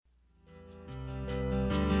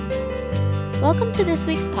Welcome to this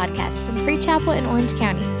week's podcast from Free Chapel in Orange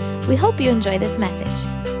County. We hope you enjoy this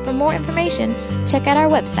message. For more information, check out our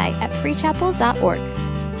website at freechapel.org. If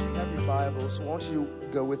you have your Bibles, won't you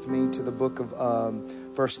go with me to the book of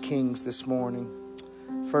 1 Kings this morning.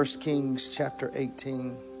 1 Kings chapter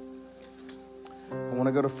 18. I want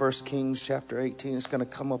to go to 1 Kings chapter 18. It's going to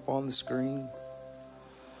come up on the screen.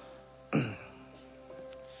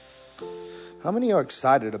 How many are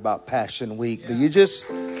excited about Passion Week? Do you just,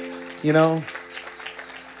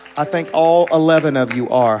 I think all 11 of you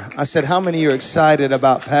are. I said, how many are excited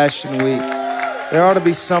about Passion Week? There ought to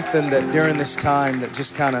be something that during this time that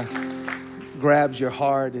just kind of grabs your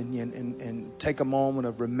heart and take a moment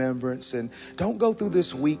of remembrance. And don't go through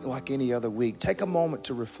this week like any other week. Take a moment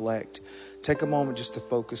to reflect. Take a moment just to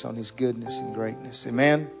focus on His goodness and greatness.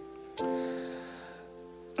 Amen.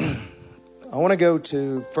 I want to go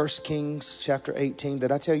to 1 Kings chapter 18.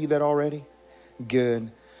 Did I tell you that already?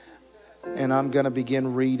 Good. And I'm going to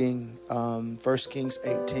begin reading 1 Kings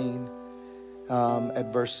 18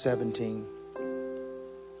 at verse 17.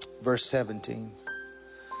 Verse 17.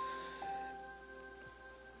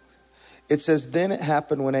 It says, Then it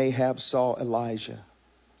happened when Ahab saw Elijah,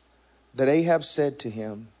 that Ahab said to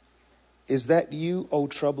him, Is that you, O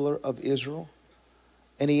troubler of Israel?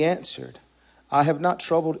 And he answered, I have not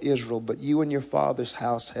troubled Israel, but you and your father's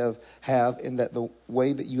house have in that the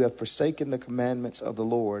way that you have forsaken the commandments of the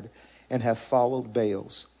Lord and have followed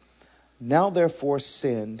Baals. Now therefore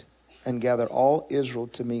send and gather all Israel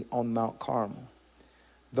to me on Mount Carmel,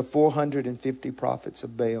 the 450 prophets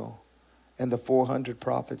of Baal and the 400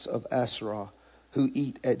 prophets of Asherah who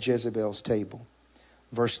eat at Jezebel's table.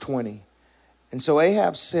 Verse 20. And so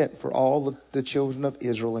Ahab sent for all of the children of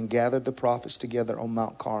Israel and gathered the prophets together on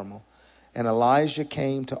Mount Carmel. And Elijah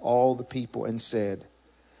came to all the people and said,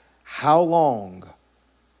 How long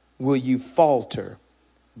will you falter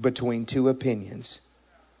between two opinions?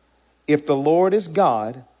 If the Lord is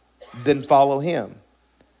God, then follow him.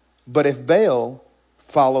 But if Baal,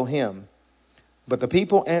 follow him. But the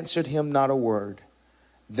people answered him not a word.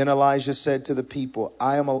 Then Elijah said to the people,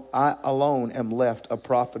 I alone am left a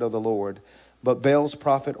prophet of the Lord, but Baal's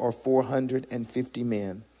prophet are 450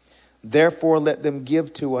 men. Therefore let them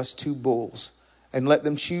give to us 2 bulls, and let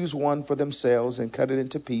them choose one for themselves, and cut it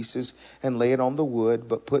into pieces, and lay it on the wood,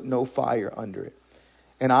 but put no fire under it.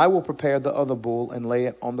 And I will prepare the other bull, and lay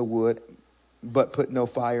it on the wood, but put no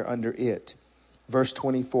fire under it. Verse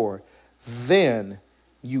 24. Then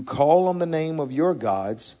you call on the name of your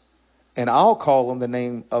gods, and I'll call on the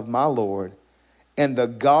name of my Lord, and the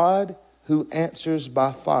God who answers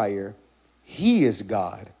by fire, he is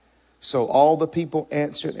God. So all the people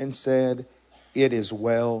answered and said, It is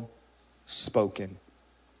well spoken.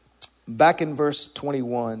 Back in verse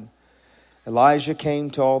 21, Elijah came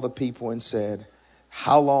to all the people and said,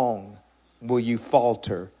 How long will you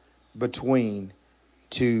falter between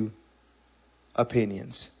two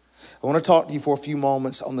opinions? I want to talk to you for a few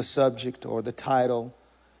moments on the subject or the title.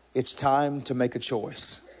 It's time to make a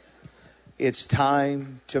choice. It's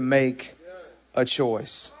time to make a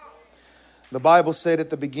choice. The Bible said at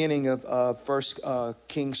the beginning of 1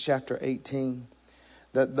 Kings chapter 18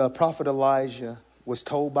 that the prophet Elijah was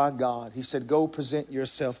told by God, he said, Go present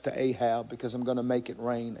yourself to Ahab because I'm going to make it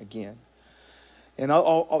rain again. And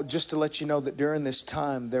I'll just to let you know that during this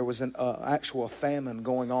time there was an actual famine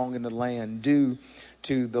going on in the land due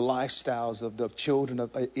to the lifestyles of the children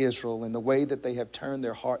of Israel and the way that they have turned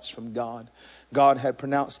their hearts from God. God had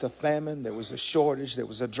pronounced a famine. There was a shortage. There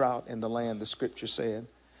was a drought in the land, the scripture said.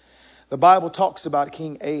 The Bible talks about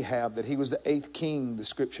King Ahab, that he was the 8th king, the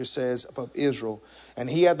scripture says, of Israel. And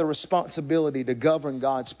he had the responsibility to govern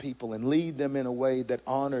God's people and lead them in a way that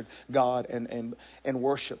honored God and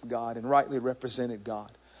worshiped God and rightly represented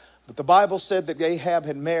God. But the Bible said that Ahab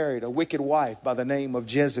had married a wicked wife by the name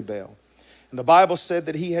of Jezebel. And the Bible said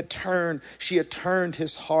that she had turned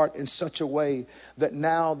his heart in such a way that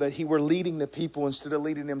now that he were leading the people, instead of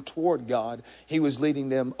leading them toward God, he was leading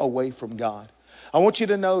them away from God. I want you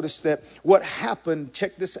to notice that what happened,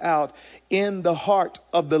 check this out, in the heart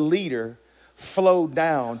of the leader flowed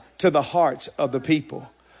down to the hearts of the people.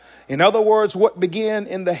 In other words, what began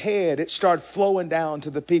in the head, it started flowing down to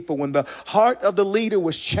the people. When the heart of the leader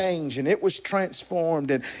was changed and it was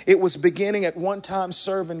transformed and it was beginning at one time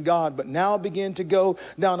serving God, but now began to go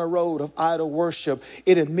down a road of idol worship,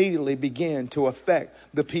 it immediately began to affect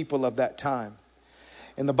the people of that time.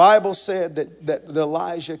 And the Bible said that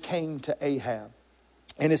Elijah came to Ahab,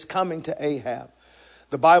 and is coming to Ahab.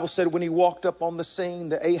 The Bible said when he walked up on the scene,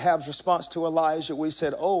 that Ahab's response to Elijah, we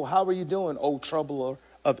said, Oh, how are you doing, O troubler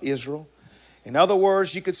of Israel? In other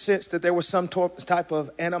words, you could sense that there was some type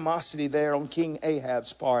of animosity there on King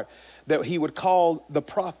Ahab's part, that he would call the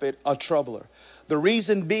prophet a troubler. The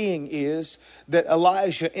reason being is that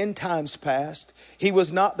Elijah, in times past, he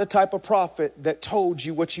was not the type of prophet that told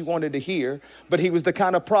you what you wanted to hear, but he was the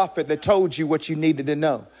kind of prophet that told you what you needed to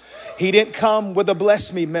know. He didn't come with a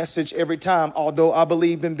bless me message every time, although I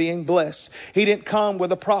believe in being blessed. He didn't come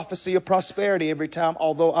with a prophecy of prosperity every time,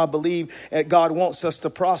 although I believe that God wants us to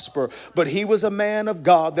prosper. But he was a man of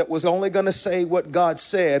God that was only going to say what God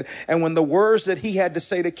said. And when the words that he had to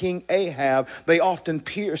say to King Ahab, they often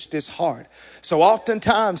pierced his heart. So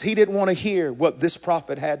oftentimes he didn't want to hear what this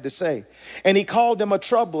prophet had to say. And he called him a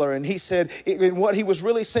troubler. And he said, and what he was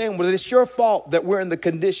really saying was, it's your fault that we're in the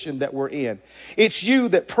condition that we're in. It's you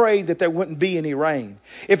that prayed that there wouldn't be any rain.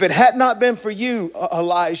 If it had not been for you,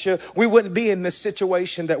 Elijah, we wouldn't be in this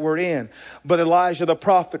situation that we're in. But Elijah, the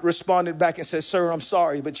prophet, responded back and said, sir, I'm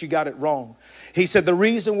sorry, but you got it wrong. He said, the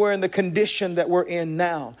reason we're in the condition that we're in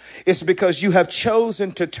now is because you have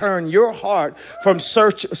chosen to turn your heart from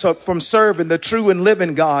serving the true and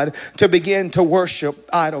living God to begin to worship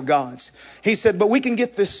idol gods. He said, but we can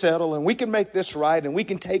get this settled and we can make this right and we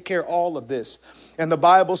can take care of all of this. And the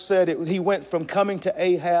Bible said he went from coming to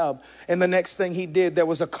Ahab, and the next thing he did, there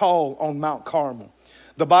was a call on Mount Carmel.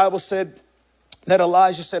 The Bible said that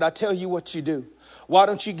Elijah said, I tell you what you do. Why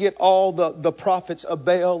don't you get all the prophets of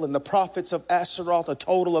Baal and the prophets of Asheroth, a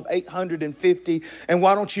total of 850, and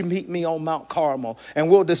why don't you meet me on Mount Carmel, and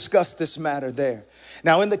we'll discuss this matter there.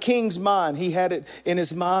 Now, in the king's mind, he had it in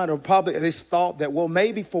his mind, or probably his thought that, well,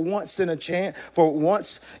 maybe for once, he's going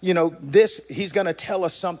to tell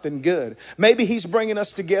us something good. Maybe he's bringing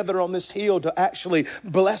us together on this hill to actually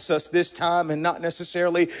bless us this time and not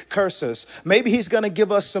necessarily curse us. Maybe he's going to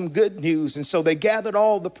give us some good news. And so they gathered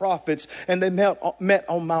all the prophets and they met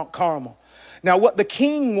on Mount Carmel. Now, what the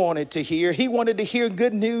king wanted to hear, he wanted to hear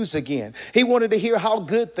good news again. He wanted to hear how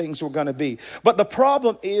good things were going to be. But the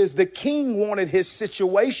problem is the king wanted his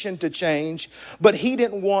situation to change, but he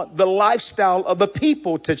didn't want the lifestyle of the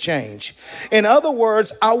people to change. In other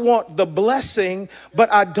words, I want the blessing,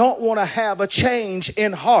 but I don't want to have a change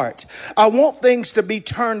in heart. I want things to be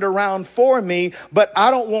turned around for me, but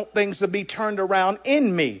I don't want things to be turned around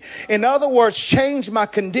in me. In other words, change my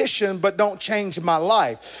condition, but don't change my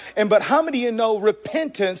life. But how many of you know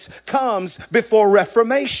repentance comes before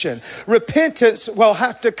reformation? Repentance will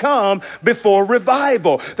have to come before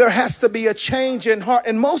revival. There has to be a change in heart.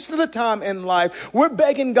 And most of the time in life, we're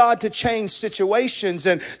begging God to change situations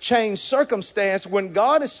and change circumstance when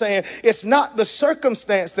God is saying it's not the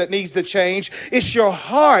circumstance that needs to change. It's your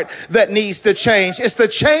heart that needs to change. It's the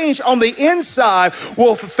change on the inside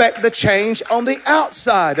will affect the change on the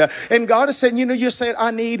outside. And God is saying, you're saying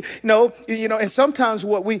I need, and sometimes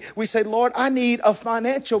what we say, Lord, I need a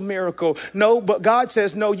financial miracle. No, but God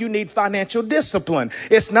says, no, you need financial discipline.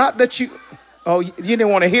 It's not that you... Oh, you didn't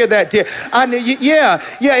want to hear that, dear.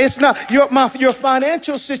 It's not your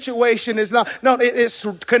financial situation is not. No, it's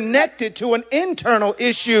connected to an internal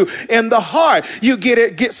issue in the heart. You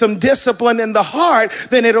get some discipline in the heart,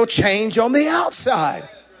 then it'll change on the outside.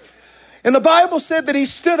 And the Bible said that he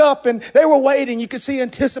stood up and they were waiting. You could see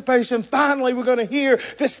anticipation. Finally, we're going to hear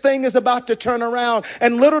this thing is about to turn around.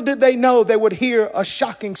 And little did they know they would hear a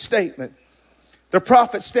shocking statement. The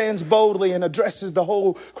prophet stands boldly and addresses the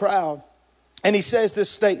whole crowd. And he says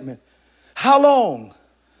this statement: how long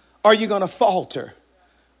are you going to falter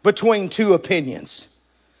between two opinions?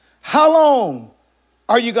 How long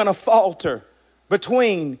are you going to falter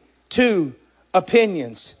between two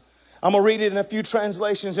opinions? I'm going to read it in a few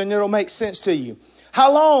translations and it'll make sense to you.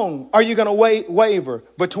 How long are you going to waver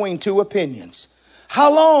between two opinions?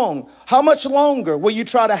 How much longer will you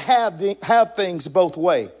try to have things both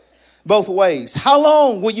ways? How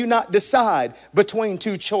long will you not decide between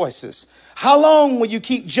two choices? How long will you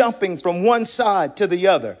keep jumping from one side to the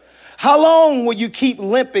other? How long will you keep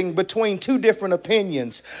limping between two different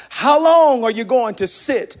opinions? How long are you going to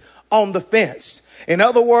sit on the fence? In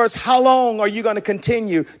other words, how long are you going to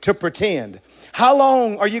continue to pretend? How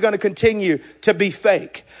long are you going to continue to be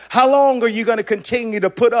fake? How long are you going to continue to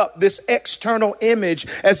put up this external image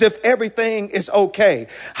as if everything is okay?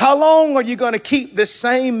 How long are you going to keep this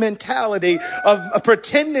same mentality of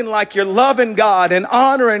pretending like you're loving God and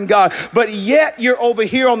honoring God, but yet you're over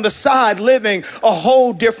here on the side living a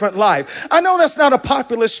whole different life? I know that's not a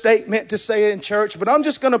popular statement to say in church, but I'm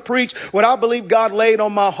just going to preach what I believe God laid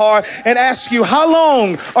on my heart and ask you, how How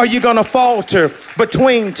long are you going to falter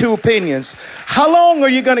between two opinions? How long are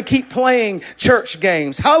you going to keep playing church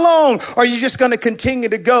games? How long are you just going to continue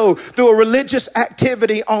to go through a religious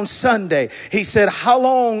activity on Sunday? He said, how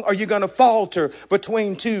long are you going to falter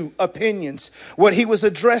between two opinions? What he was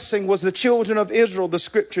addressing was the children of Israel. The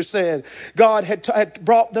scripture said God had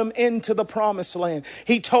brought them into the promised land.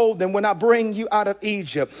 He told them, when I bring you out of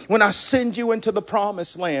Egypt, when I send you into the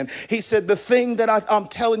promised land, he said, the thing that I'm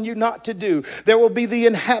telling you not to do, there will be the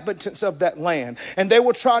inhabitants of that land, and they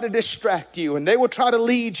will try to distract you, and they will try to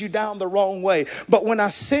lead you down the wrong way. But when I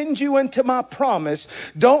send you into my promise,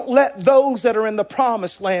 don't let those that are in the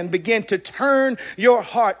promised land begin to turn your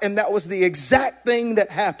heart. And that was the exact thing that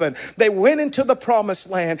happened. They went into the promised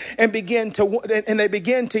land and they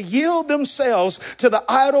began to yield themselves to the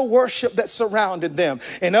idol worship that surrounded them.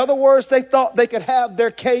 In other words, they thought they could have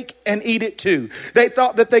their cake and eat it too. They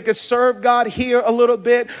thought that they could serve God here a little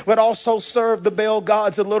bit, but also serve the Baal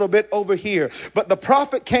gods a little bit over here. But the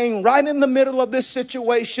prophet came right in the middle of this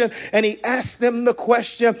situation, and he asked them the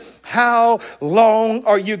question, how long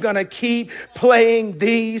are you going to keep playing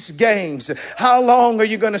these games? How long are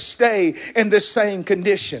you going to stay in this same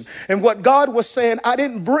condition? And what God was saying, I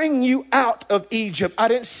didn't bring you out of Egypt. I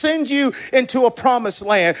didn't send you into a promised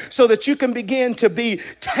land so that you can begin to be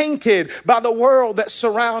tainted by the world that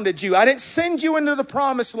surrounded you. I didn't send you into the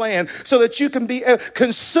promised land so that you can be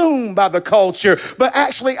consumed by the culture. But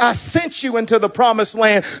actually, I sent you into the promised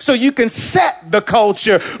land so you can set the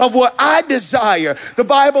culture of what I desire. The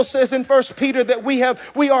Bible says in 1 Peter that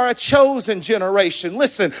we are a chosen generation.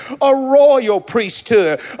 Listen, a royal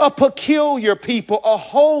priesthood, a peculiar people, a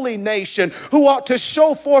holy nation who ought to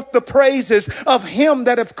show forth the praises of him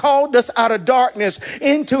that have called us out of darkness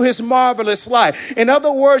into his marvelous light. In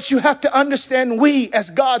other words, you have to understand, we as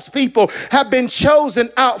God's people have been chosen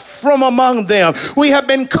out from among them. We have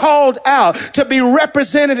been called out to be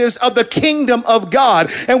representatives of the kingdom of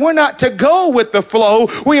God. And we're not to go with the flow.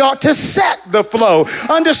 We ought to set the flow.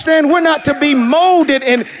 Understand, we're not to be molded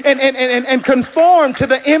and conformed to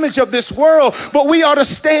the image of this world, but we ought to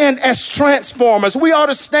stand as transformers. We ought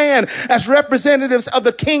to stand as representatives of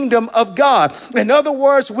the kingdom of God. In other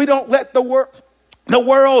words, we don't let the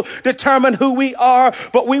world determine who we are,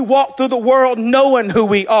 but we walk through the world knowing who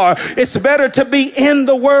we are. It's better to be in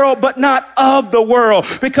the world, but not of the world,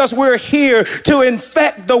 because we're here to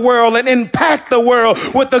infect the world and impact the world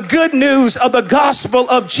with the good news of the gospel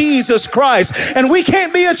of Jesus Christ. And we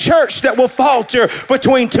can't be a church that will falter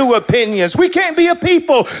between two opinions. We can't be a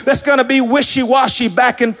people that's going to be wishy-washy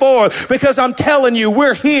back and forth, because I'm telling you,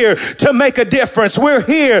 we're here to make a difference. We're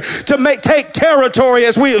here to take territory,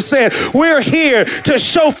 as we have said. We're here to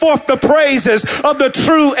show forth the praises of the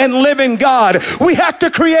true and living God. We have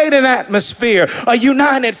to create an atmosphere, a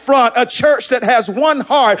united front, a church that has one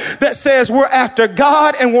heart that says we're after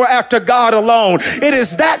God and we're after God alone. It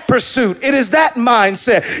is that pursuit. It is that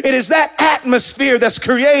mindset. It is that atmosphere that's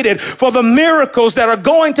created for the miracles that are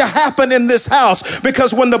going to happen in this house.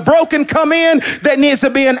 Because when the broken come in, there needs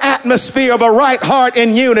to be an atmosphere of a right heart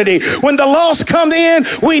and unity. When the lost come in,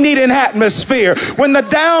 we need an atmosphere. When the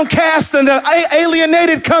downcast and the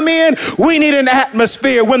alienated come in, we need an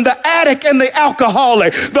atmosphere. When the addict and the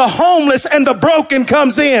alcoholic, the homeless and the broken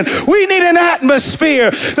comes in, we need an atmosphere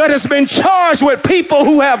that has been charged with people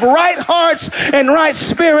who have right hearts and right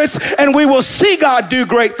spirits, and we will see God do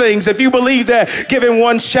great things. If you believe that, give him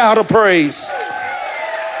one shout of praise.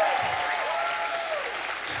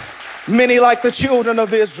 Many, like the children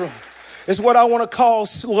of Israel, is what I want to call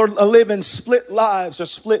living split lives or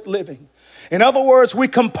split living. In other words, we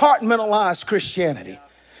compartmentalize Christianity.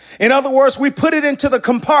 In other words, we put it into the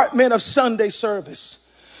compartment of Sunday service.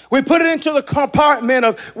 We put it into the compartment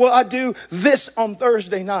of, well, I do this on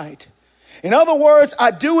Thursday night. In other words, I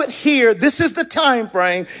do it here. This is the time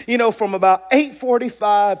frame, from about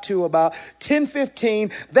 8:45 to about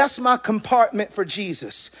 10:15. That's my compartment for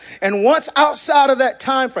Jesus. And once outside of that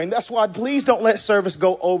time frame, that's why please don't let service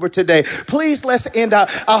go over today. Please let's end out.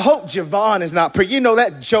 I hope Javon is not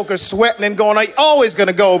that joker sweating and going, always going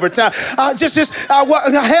to go over time. Are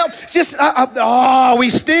we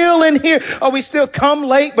still in here? Are we still come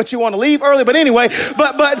late, but you want to leave early? But anyway,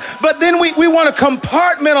 but then we want to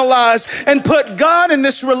compartmentalize and put God in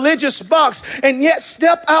this religious box, and yet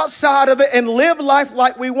step outside of it and live life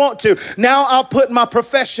like we want to. Now I'll put my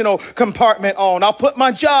professional compartment on. I'll put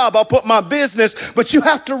my job. I'll put my business. But you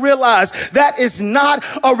have to realize that is not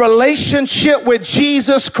a relationship with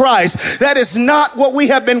Jesus Christ. That is not what we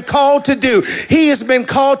have been called to do. He has been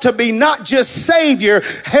called to be not just Savior,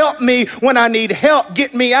 help me when I need help,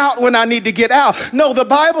 get me out when I need to get out. No, the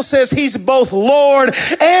Bible says he's both Lord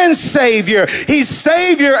and Savior. He's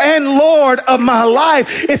Savior and Lord Lord of my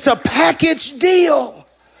life. It's a package deal.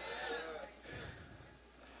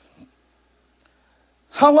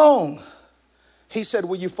 How long? He said,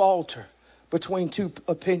 will you falter between two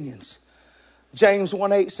opinions? James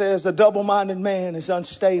 1:8 says, a double-minded man is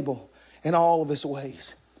unstable in all of his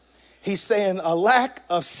ways. He's saying a lack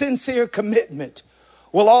of sincere commitment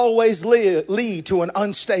will always lead to an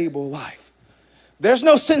unstable life. There's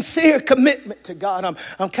no sincere commitment to God.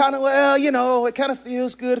 I'm kind of, well, you know, it kind of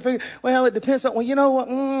feels good. Well, it depends on, well, you know what,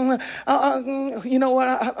 you know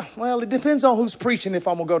what, well, it depends on who's preaching if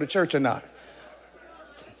I'm going to go to church or not.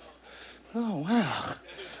 Oh, wow.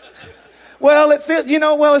 Well, it feels, you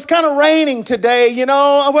know, well, it's kind of raining today, you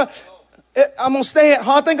know. I'm going to stay at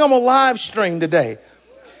home. I think I'm going to live stream today.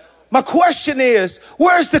 My question is,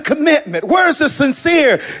 where's the commitment? Where's the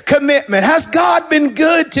sincere commitment? Has God been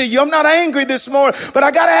good to you? I'm not angry this morning, but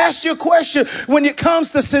I got to ask you a question. When it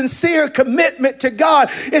comes to sincere commitment to God,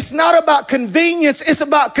 it's not about convenience. It's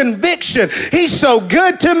about conviction. He's so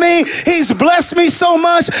good to me. He's blessed me so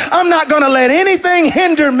much. I'm not going to let anything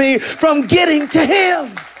hinder me from getting to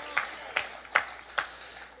him.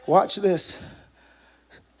 Watch this.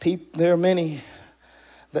 There are many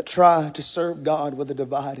that try to serve God with a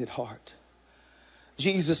divided heart.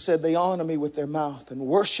 Jesus said they honor me with their mouth and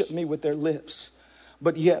worship me with their lips,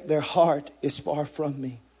 but yet their heart is far from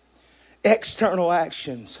me. External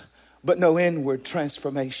actions, but no inward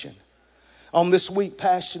transformation. On this week,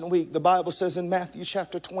 Passion Week, the Bible says in Matthew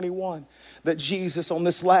chapter 21 that Jesus, on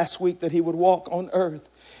this last week that he would walk on earth,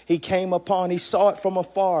 he saw it from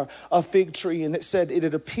afar, a fig tree, and it said it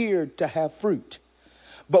had appeared to have fruit.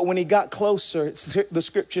 But when he got closer, the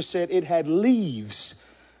scripture said it had leaves,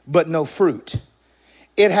 but no fruit.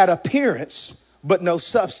 It had appearance, but no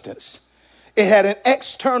substance. It had an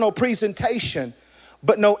external presentation,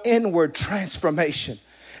 but no inward transformation.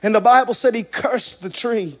 And the Bible said he cursed the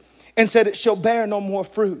tree and said it shall bear no more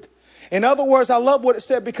fruit. In other words, I love what it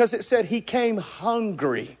said because it said he came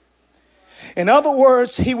hungry. In other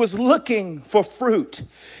words, he was looking for fruit.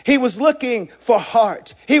 He was looking for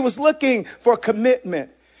heart. He was looking for commitment.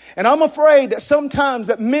 And I'm afraid that sometimes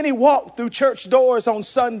that many walk through church doors on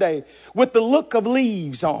Sunday with the look of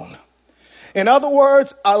leaves on. In other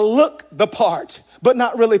words, I look the part, but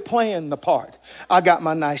not really playing the part. I got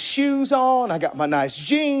my nice shoes on. I got my nice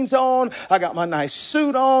jeans on. I got my nice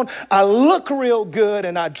suit on. I look real good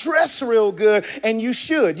and I dress real good. And you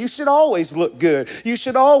should. You should always look good. You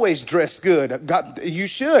should always dress good. You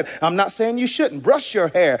should. I'm not saying you shouldn't. Brush your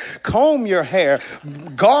hair. Comb your hair.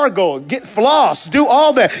 Gargle. Get floss. Do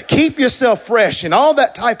all that. Keep yourself fresh and all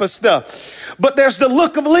that type of stuff. But there's the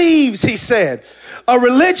look of leaves, he said. A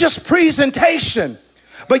religious presentation.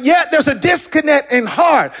 But yet there's a disconnect in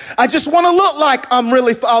heart. I just want to look like I'm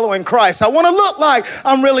really following Christ. I want to look like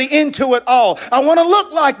I'm really into it all. I want to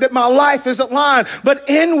look like that my life is aligned. But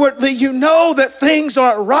inwardly, you know that things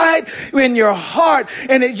aren't right in your heart.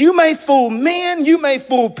 And that you may fool men, you may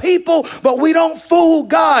fool people, but we don't fool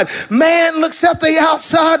God. Man looks at the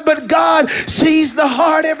outside, but God sees the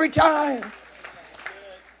heart every time.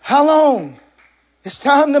 How long? It's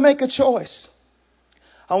time to make a choice.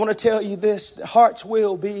 I want to tell you this, the hearts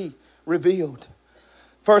will be revealed.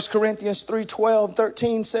 1 Corinthians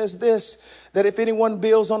 3:12-13 says this, that if anyone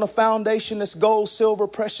builds on a foundation that's gold, silver,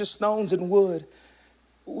 precious stones, and wood,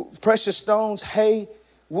 precious stones, hay,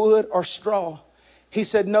 wood, or straw, he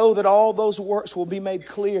said, know that all those works will be made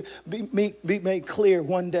clear, be made clear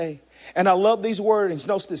one day. And I love these wordings,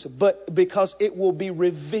 notice this, but because it will be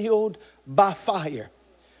revealed by fire.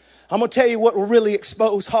 I'm going to tell you what will really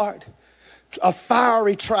expose heart. A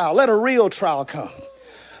fiery trial. Let a real trial come.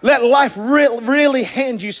 Let life really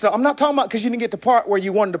hand you stuff. I'm not talking about because you didn't get to park where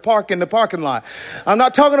you wanted to park in the parking lot. I'm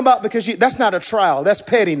not talking about because that's not a trial. That's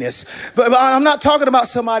pettiness. But I'm not talking about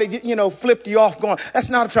somebody, flipped you off going, that's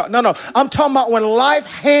not a trial. No. I'm talking about when life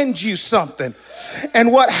hands you something.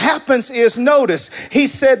 And what happens is, notice, he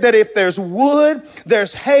said that if there's wood,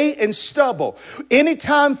 there's hay and stubble.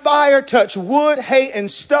 Anytime fire touch wood, hay, and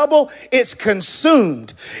stubble, it's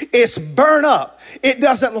consumed. It's burnt up. It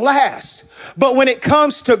doesn't last. But when it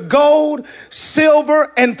comes to gold,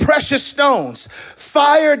 silver, and precious stones,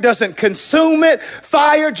 fire doesn't consume it.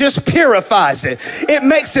 Fire just purifies it. It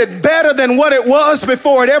makes it better than what it was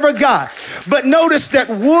before it ever got. But notice that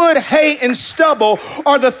wood, hay, and stubble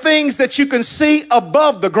are the things that you can see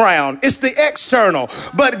above the ground. It's the external.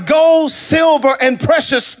 But gold, silver, and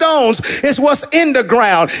precious stones is what's in the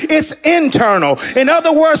ground. It's internal. In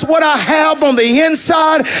other words, what I have on the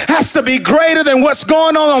inside has to be greater than what's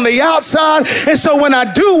going on the outside. God. And so when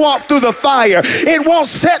I do walk through the fire, it won't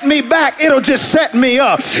set me back. It'll just set me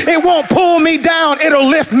up. It won't pull me down. It'll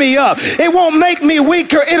lift me up. It won't make me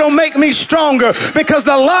weaker. It'll make me stronger, because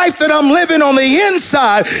the life that I'm living on the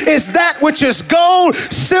inside is that which is gold,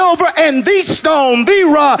 silver, and the stone, the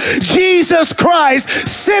rock, Jesus Christ,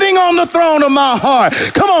 sitting on the throne of my heart.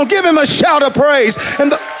 Come on, give him a shout of praise.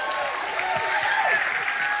 And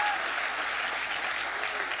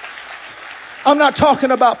I'm not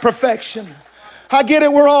talking about perfection. I get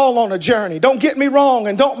it, we're all on a journey. Don't get me wrong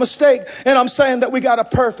and don't mistake. And I'm saying that we got a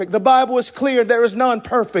perfect. The Bible is clear, there is none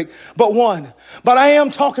perfect but one. But I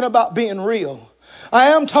am talking about being real. I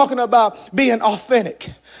am talking about being authentic.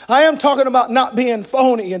 I am talking about not being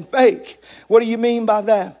phony and fake. What do you mean by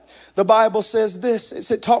that? The Bible says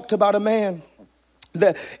this. It talked about a man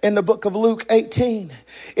that in the book of Luke 18.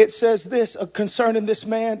 It says this concerning this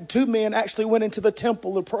man. Two men actually went into the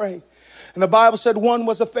temple to pray. And the Bible said one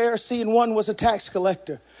was a Pharisee and one was a tax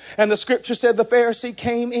collector. And the scripture said the Pharisee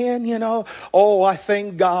came in, oh, I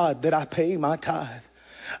thank God that I pay my tithe.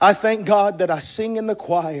 I thank God that I sing in the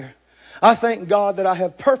choir. I thank God that I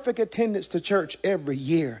have perfect attendance to church every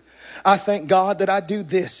year. I thank God that I do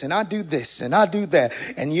this and I do this and I do that.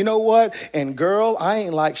 And you know what? And girl, I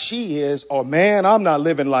ain't like she is. Or man, I'm not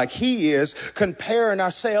living like he is. Comparing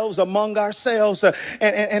ourselves among ourselves,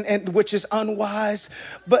 and which is unwise.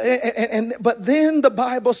 But then the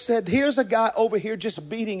Bible said, here's a guy over here just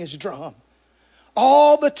beating his drum.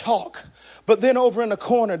 All the talk. But then over in the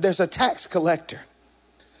corner, there's a tax collector.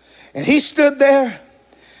 And he stood there.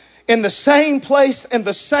 In the same place, in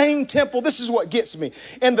the same temple. This is what gets me.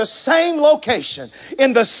 In the same location,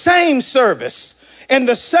 in the same service, in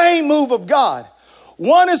the same move of God.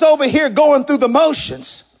 One is over here going through the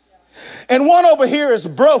motions, and one over here is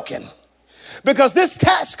broken. Because this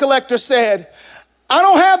tax collector said, I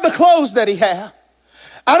don't have the clothes that he has.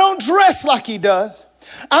 I don't dress like he does.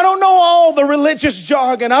 I don't know all the religious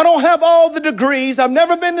jargon. I don't have all the degrees. I've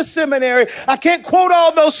never been to seminary. I can't quote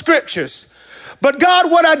all those scriptures. But God,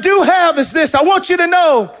 what I do have is this. I want you to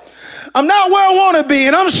know I'm not where I want to be,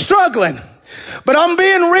 and I'm struggling. But I'm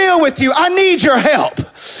being real with you. I need your help.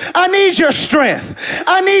 I need your strength.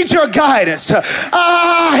 I need your guidance.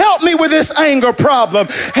 Help me with this anger problem.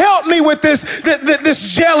 Help me with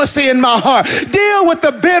this jealousy in my heart. Deal with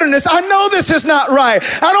the bitterness. I know this is not right.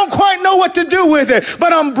 I don't quite know what to do with it,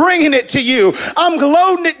 but I'm bringing it to you.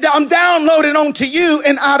 I'm downloading onto you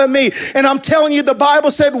and out of me. And I'm telling you, the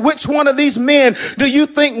Bible said, which one of these men do you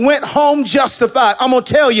think went home justified? I'm going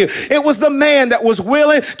to tell you, it was the man that was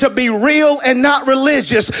willing to be real and not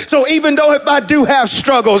religious. So even though if I do have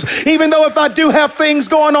struggles, even though if I do have things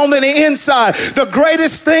going on in the inside, the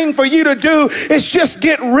greatest thing for you to do is just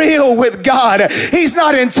get real with God. He's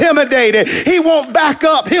not intimidated. He won't back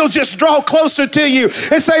up. He'll just draw closer to you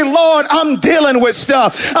and say, Lord, I'm dealing with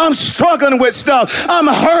stuff. I'm struggling with stuff. I'm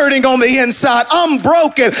hurting on the inside. I'm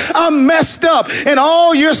broken. I'm messed up. And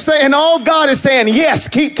all you're saying, all God is saying, yes,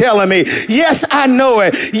 keep telling me. Yes, I know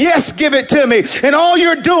it. Yes, give it to me. And all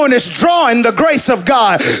you're doing is drawing the grace of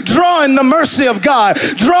God, drawing the mercy of God,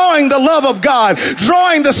 drawing the love of God,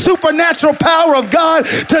 drawing the supernatural power of God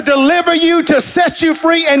to deliver you, to set you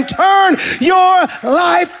free and turn your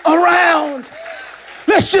life around.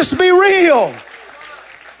 Let's just be real.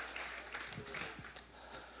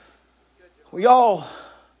 We all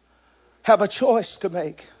have a choice to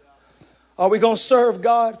make. Are we going to serve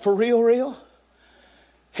God for real?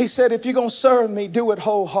 He said, if you're going to serve me, do it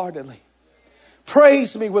wholeheartedly.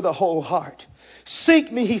 Praise me with a whole heart.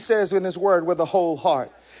 Seek me, he says in his word, with a whole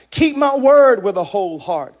heart. Keep my word with a whole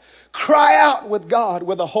heart. Cry out with God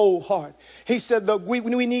with a whole heart. He said that we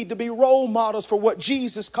need to be role models for what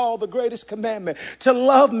Jesus called the greatest commandment. To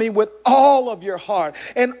love me with all of your heart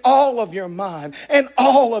and all of your mind and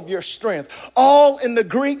all of your strength. All in the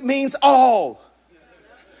Greek means all.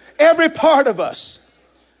 Every part of us.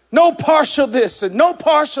 No partial this and no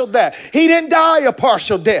partial that. He didn't die a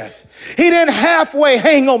partial death. He didn't halfway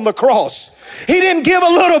hang on the cross. He didn't give a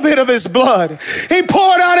little bit of his blood. He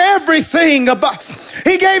poured out everything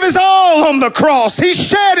he gave his all on the cross. He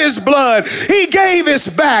shed his blood. He gave his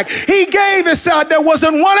back. He gave his side. There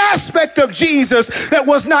wasn't one aspect of Jesus that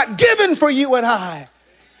was not given for you and I.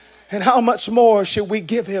 And how much more should we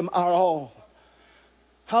give him our all?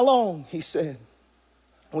 How long, he said,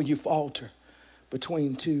 will you falter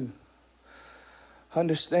between two?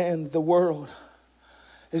 Understand, the world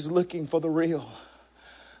is looking for the real.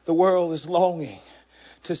 The world is longing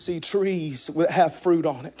to see trees that have fruit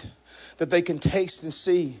on it, that they can taste and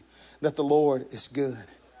see that the Lord is good.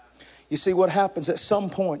 You see what happens at some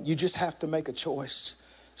point, you just have to make a choice.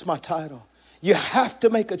 It's my title. You have to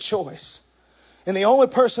make a choice. And the only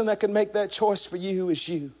person that can make that choice for you is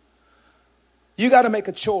you. You got to make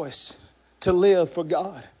a choice to live for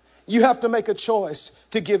God. You have to make a choice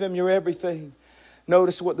to give him your everything.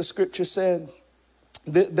 Notice what the scripture said,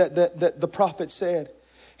 that the prophet said.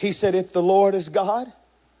 He said, if the Lord is God,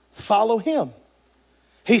 follow him.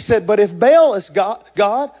 He said, but if Baal is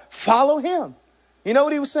God, follow him. You know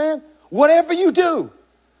what he was saying? Whatever you do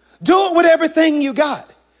it with everything you got.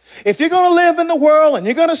 If you're going to live in the world and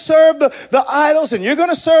you're going to serve the idols and you're going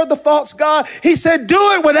to serve the false god, he said,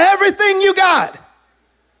 do it with everything you got.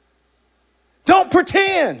 Don't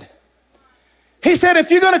pretend. He said,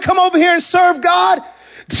 if you're going to come over here and serve God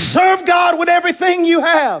with everything you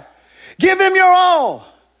have. Give him your all.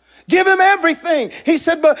 Give him everything. He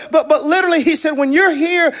said, but literally, he said, when you're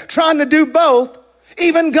here trying to do both,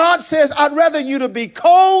 even God says, I'd rather you to be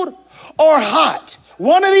cold or hot.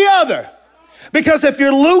 One or the other. Because if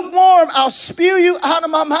you're lukewarm, I'll spew you out of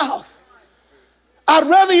my mouth. I'd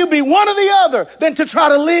rather you be one or the other than to try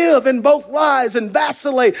to live in both lies and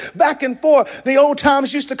vacillate back and forth. The old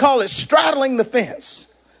times used to call it straddling the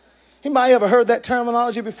fence. Anybody ever heard that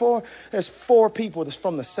terminology before? There's 4 people that's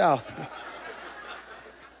from the South.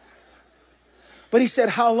 But he said,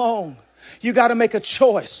 how long? You got to make a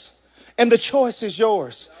choice. And the choice is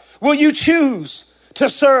yours. Will you choose to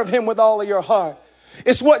serve him with all of your heart?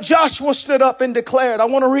 It's what Joshua stood up and declared. I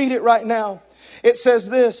want to read it right now. It says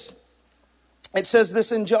this. It says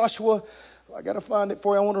this in Joshua. I got to find it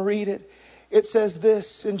for you. I want to read it. It says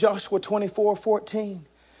this in Joshua 24:14.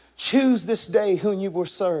 Choose this day whom you will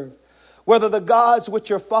serve, whether the gods which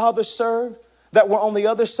your fathers served that were on the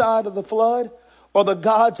other side of the flood, or the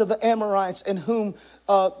gods of the Amorites in whom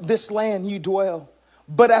this land you dwell.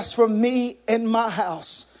 But as for me and my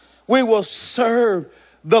house, we will serve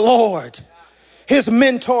the Lord. His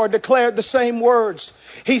mentor declared the same words.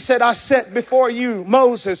 He said, I set before you,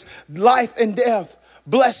 Moses, life and death,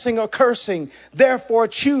 blessing or cursing. Therefore,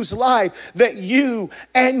 choose life that you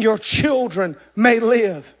and your children may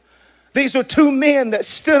live. These are 2 men that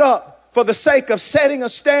stood up for the sake of setting a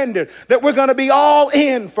standard that we're going to be all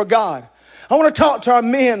in for God. I want to talk to our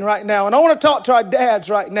men right now, and I want to talk to our dads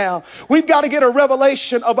right now. We've got to get a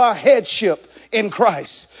revelation of our headship in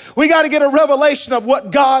Christ. We got to get a revelation of what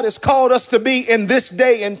God has called us to be in this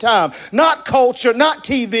day and time. Not culture, not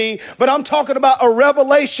TV, but I'm talking about a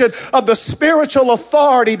revelation of the spiritual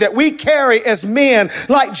authority that we carry as men,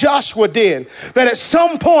 like Joshua did. That at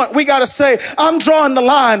some point we got to say, I'm drawing the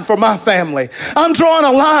line for my family. I'm drawing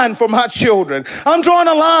a line for my children. I'm drawing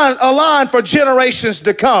a line for generations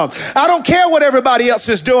to come. I don't care what everybody else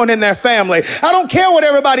is doing in their family. I don't care what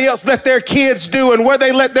everybody else let their kids do and where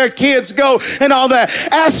they let their kids go and all that.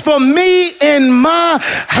 As for me and my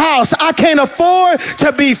house, I can't afford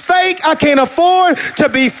to be fake. I can't afford to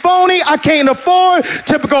be phony. I can't afford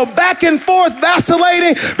to go back and forth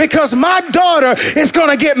vacillating, because my daughter is going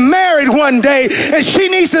to get married one day and she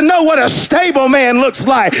needs to know what a stable man looks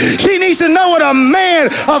like. She needs to know what a man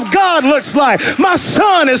of God looks like. My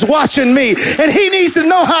son is watching me and he needs to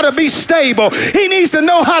know how to be stable. He needs to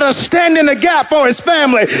know how to stand in the gap for his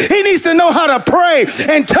family. He needs to know how to pray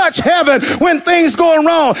and touch heaven when things going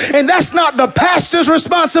wrong. And that's not the pastor's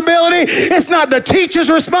responsibility. It's not the teacher's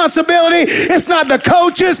responsibility. It's not the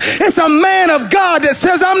coach's. It's a man of God that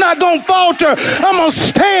says, I'm not going to falter. I'm going to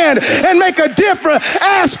stand and make a difference.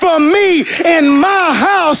 As for me and my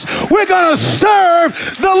house, we're going to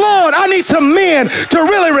serve the Lord. I need some men to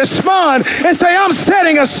really respond and say, I'm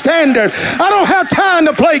setting a standard. I don't have time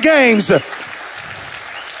to play games.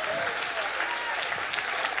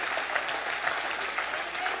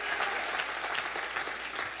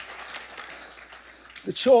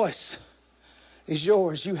 The choice is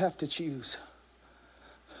yours. You have to choose.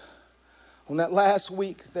 On that last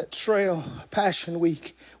week, that Trail Passion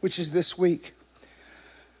Week, which is this week,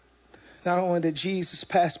 not only did Jesus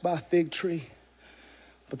pass by a fig tree,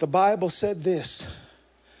 but the Bible said this,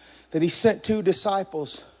 that he sent 2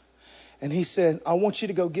 disciples and he said, I want you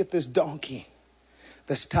to go get this donkey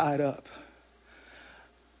that's tied up.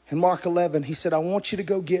 In Mark 11, he said, I want you to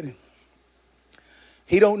go get him.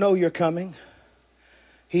 He don't know you're coming.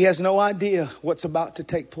 He has no idea what's about to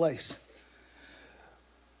take place.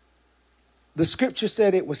 The scripture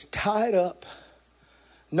said it was tied up.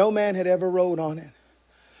 No man had ever rode on it.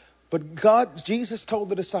 But Jesus told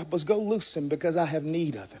the disciples, go loose him because I have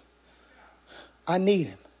need of him. I need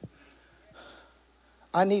him.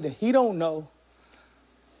 I need him. He don't know.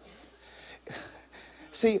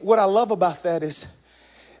 See, what I love about that is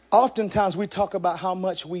oftentimes we talk about how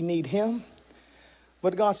much we need him.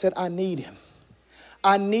 But God said, I need him.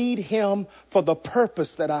 I need him for the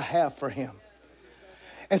purpose that I have for him.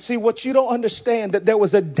 And see, what you don't understand, that there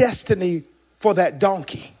was a destiny for that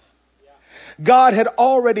donkey. God had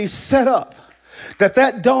already set up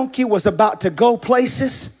that donkey was about to go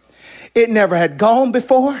places it never had gone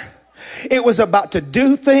before. It was about to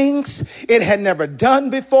do things it had never done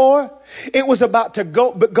before. It was about to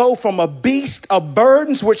go from a beast of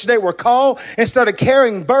burdens, which they were called. Instead of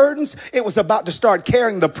carrying burdens, it was about to start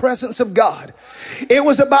carrying the presence of God. It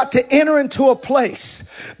was about to enter into a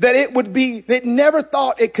place that it never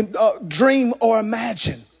thought it could dream or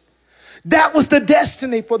imagine. That was the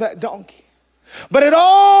destiny for that donkey. But it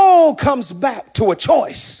all comes back to a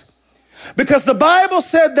choice. Because the Bible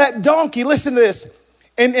said that donkey, listen to this,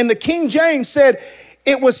 and the King James said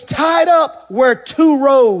it was tied up where two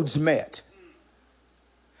roads met.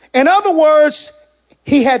 In other words,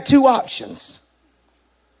 he had two options.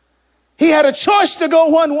 He had a choice to go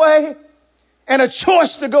one way and a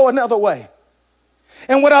choice to go another way.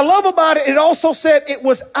 And what I love about it, it also said it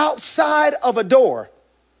was outside of a door.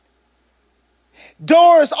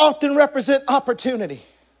 Doors often represent opportunity.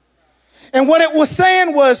 And what it was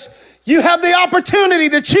saying was, you have the opportunity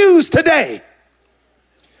to choose today.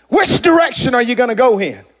 Which direction are you going to go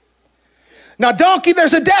in? Now, donkey,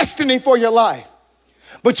 there's a destiny for your life.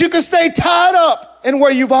 But you can stay tied up in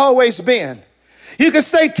where you've always been. You can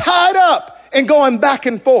stay tied up and going back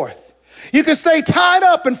and forth. You can stay tied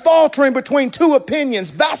up and faltering between two opinions,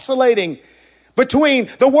 vacillating between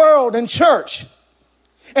the world and church.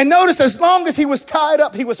 And notice, as long as he was tied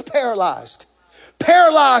up, he was paralyzed.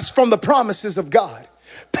 Paralyzed from the promises of God.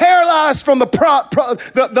 Paralyzed from the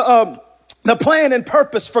plan and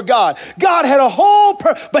purpose for God. God had a whole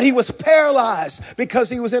but he was paralyzed because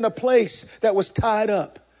he was in a place that was tied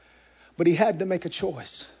up. But he had to make a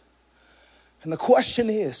choice. And the question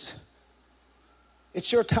is,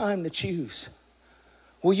 it's your time to choose.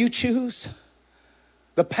 Will you choose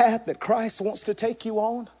the path that Christ wants to take you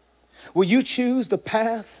on? Will you choose the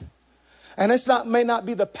path? And may not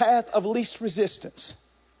be the path of least resistance.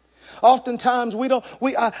 Oftentimes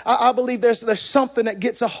I believe there's something that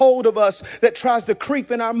gets a hold of us that tries to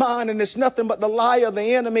creep in our mind, and it's nothing but the lie of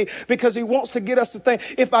the enemy, because he wants to get us to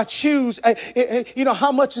think, if I choose,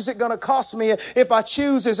 how much is it going to cost me? If I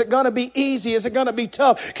choose, is it going to be easy? Is it going to be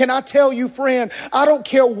tough? Can I tell you, friend, I don't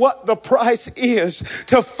care what the price is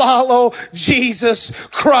to follow Jesus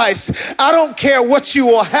Christ. I don't care what you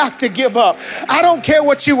will have to give up. I don't care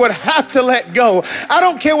what you would have to let go. I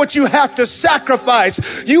don't care what you have to sacrifice.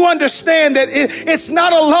 You understand that it's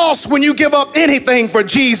not a loss when you give up anything for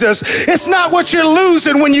Jesus. It's not what you're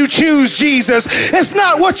losing when you choose Jesus. It's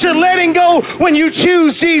not what you're letting go when you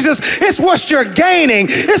choose Jesus. It's what you're gaining.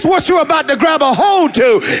 It's what you're about to grab a hold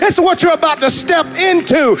to. It's what you're about to step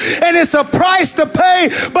into. And it's a price to pay,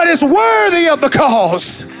 but it's worthy of the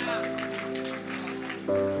cause.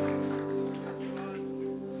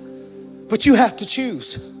 But you have to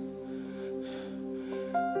choose.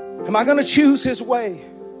 Am I going to choose his way?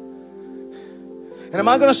 And am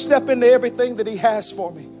I going to step into everything that he has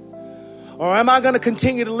for me? Or am I going to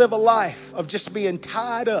continue to live a life of just being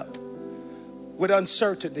tied up with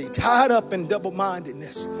uncertainty, tied up in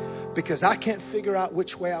double-mindedness, because I can't figure out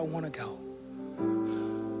which way I want to go?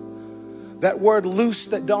 That word loose,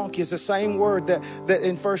 that donkey, is the same word that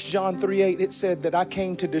in 1 John 3:8 it said that I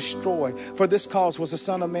came to destroy. For this cause was the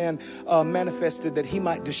Son of Man manifested, that he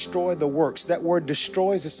might destroy the works. That word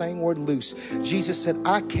destroy is the same word loose. Jesus said,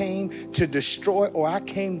 I came to destroy, or I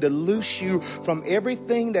came to loose you from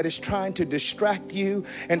everything that is trying to distract you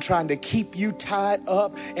and trying to keep you tied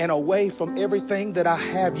up and away from everything that I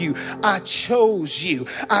have you. I chose you.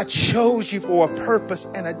 I chose you for a purpose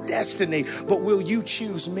and a destiny. But will you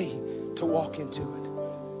choose me to walk into it?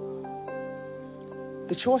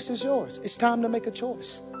 The choice is yours. It's time to make a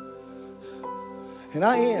choice. And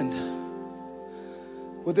I end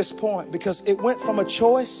with this point, because it went from a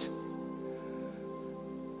choice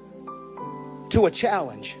to a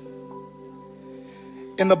challenge.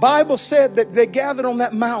 And the Bible said that they gathered on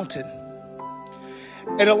that mountain,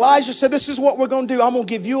 and Elijah said, this is what we're going to do. I'm going to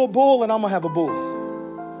give you a bull, and I'm going to have a bull.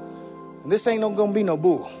 And this ain't going to be no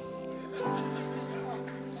bull.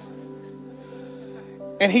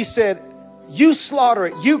 And he said, you slaughter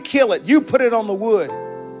it, you kill it, you put it on the wood.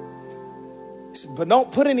 He said, but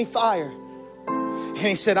don't put any fire. And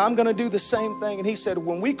he said, I'm going to do the same thing. And he said,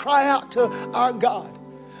 when we cry out to our God,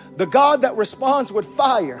 the God that responds with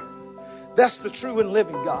fire, that's the true and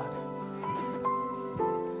living God.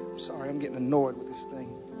 I'm sorry, I'm getting annoyed with this thing.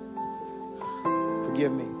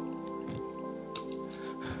 Forgive me.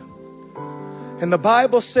 And the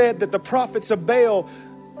Bible said that the prophets of Baal,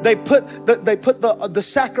 they put the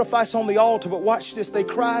sacrifice on the altar, but watch this, they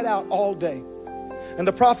cried out all day. And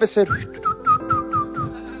the prophet said,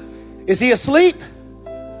 is he asleep?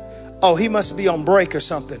 Oh, he must be on break or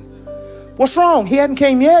something. What's wrong? He hadn't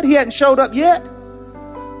came yet. He hadn't showed up yet.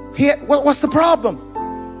 What's the problem?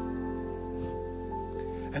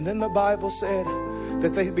 And then the Bible said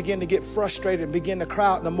that they began to get frustrated and begin to cry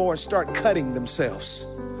out the more and start cutting themselves.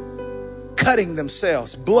 Cutting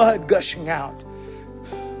themselves, blood gushing out.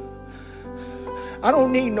 I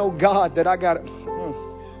don't need no God that I got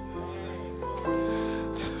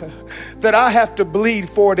that I have to bleed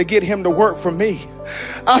for to get him to work for me.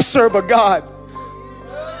 I serve a God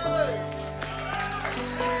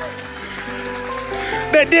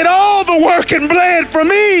that did all the work and bled for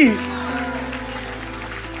me.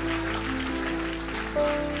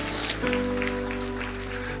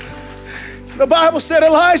 The Bible said,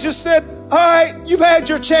 Elijah said, all right, you've had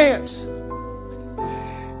your chance.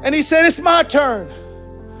 And he said, it's my turn.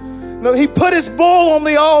 No, he put his bull on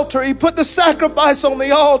the altar. He put the sacrifice on the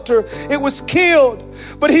altar. It was killed.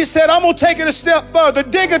 But he said, I'm going to take it a step further.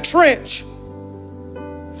 Dig a trench.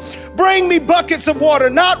 Bring me buckets of water.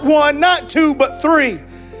 Not one, not two, but three.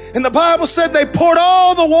 And the Bible said they poured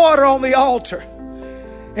all the water on the altar.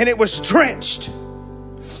 And it was drenched.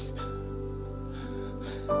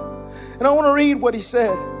 And I want to read what he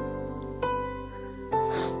said.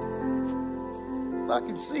 If I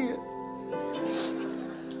can see it.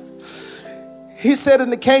 He said,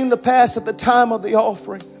 and it came to pass at the time of the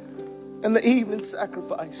offering and the evening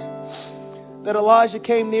sacrifice that Elijah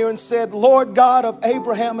came near and said, Lord God of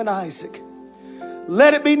Abraham and Isaac,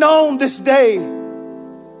 let it be known this day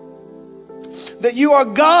that you are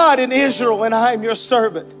God in Israel and I am your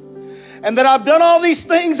servant, and that I've done all these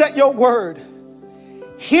things at your word.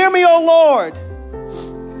 Hear me, O Lord,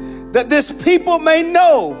 that this people may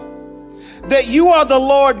know that you are the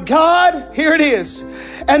Lord God, here it is,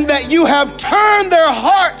 and that you have turned their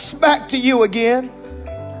hearts back to you again.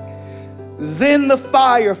 Then the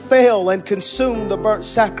fire fell and consumed the burnt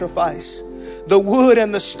sacrifice, the wood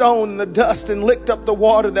and the stone and the dust, and licked up the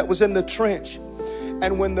water that was in the trench.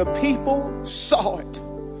 And when the people saw it,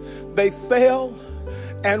 they fell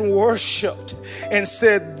and worshiped and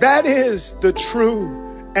said, that is the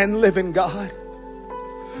true and living God.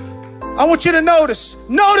 I want you to notice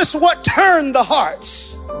what turned the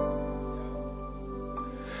hearts.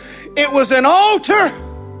 It was an altar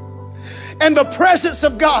and the presence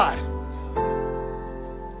of God.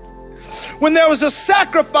 When there was a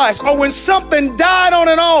sacrifice or when something died on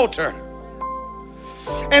an altar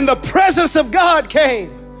and the presence of God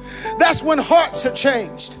came, that's when hearts are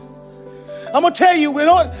changed. I'm going to tell you,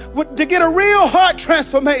 to get a real heart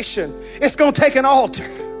transformation, it's going to take an altar.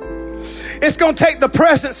 It's going to take the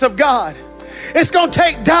presence of God. It's going to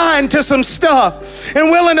take dying to some stuff and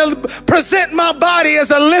willing to present my body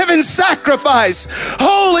as a living sacrifice,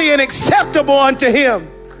 holy and acceptable unto him.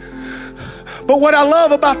 But what I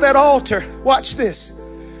love about that altar, watch this.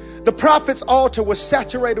 The prophet's altar was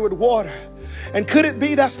saturated with water. And could it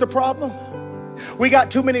be that's the problem? We got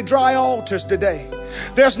too many dry altars today.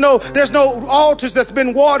 There's no altars that's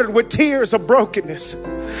been watered with tears of brokenness.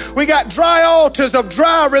 We got dry altars of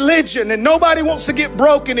dry religion, and nobody wants to get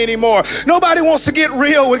broken anymore. Nobody wants to get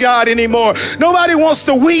real with God anymore. Nobody wants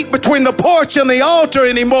to weep between the porch and the altar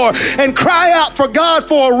anymore and cry out for God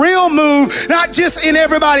for a real move, not just in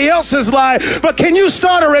everybody else's life, but can you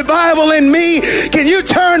start a revival in me? Can you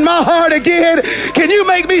turn my heart again? Can you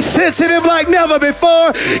make me sensitive like never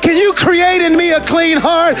before? Can you create in me a clean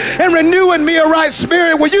heart and renew in me a right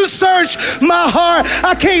spirit? Will you search my heart?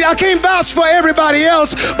 I can't vouch for everybody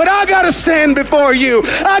else, but I got to stand before you.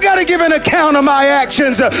 I got to give an account of my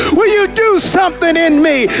actions. Will you do something in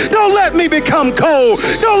me? Don't let me become cold.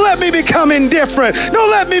 Don't let me become indifferent.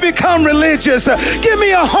 Don't let me become religious. Give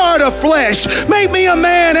me a heart of flesh. Make me a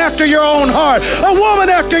man after your own heart, a woman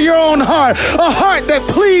after your own heart, a heart that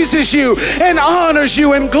pleases you and honors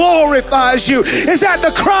you and glorifies you. Is that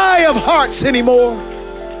the cry of hearts anymore?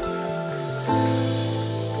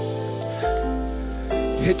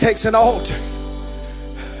 It takes an altar,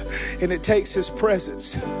 and it takes his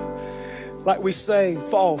presence, like we say,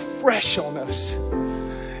 fall fresh on us.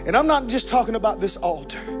 And I'm not just talking about this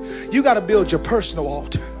altar. You got to build your personal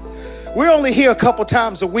altar. We're only here a couple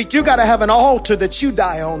times a week. You got to have an altar that you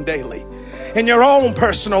die on daily in your own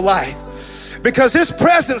personal life, because his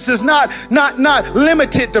presence is not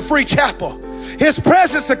limited to Free Chapel. His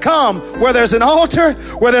presence will come where there's an altar,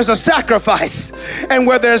 where there's a sacrifice, and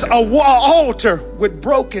where there's a altar with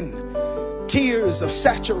broken tears of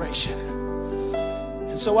saturation.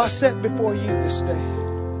 And so I sat before you this day,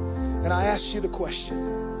 and I asked you the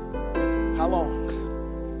question, how long?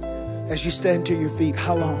 As you stand to your feet,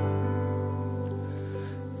 how long?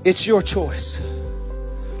 It's your choice.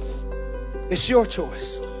 It's your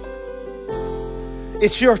choice.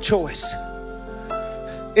 It's your choice.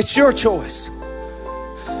 It's your choice.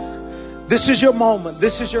 This is your moment.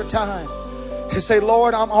 This is your time to say,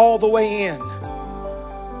 Lord, I'm all the way in.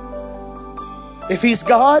 If he's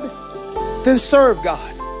God, then serve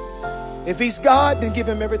God. If he's God, then give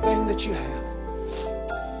him everything that you have.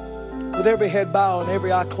 With every head bowed and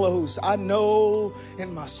every eye closed, I know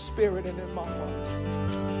in my spirit and in my heart.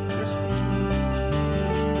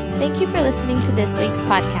 Thank you for listening to this week's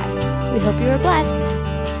podcast. We hope you were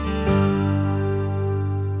blessed.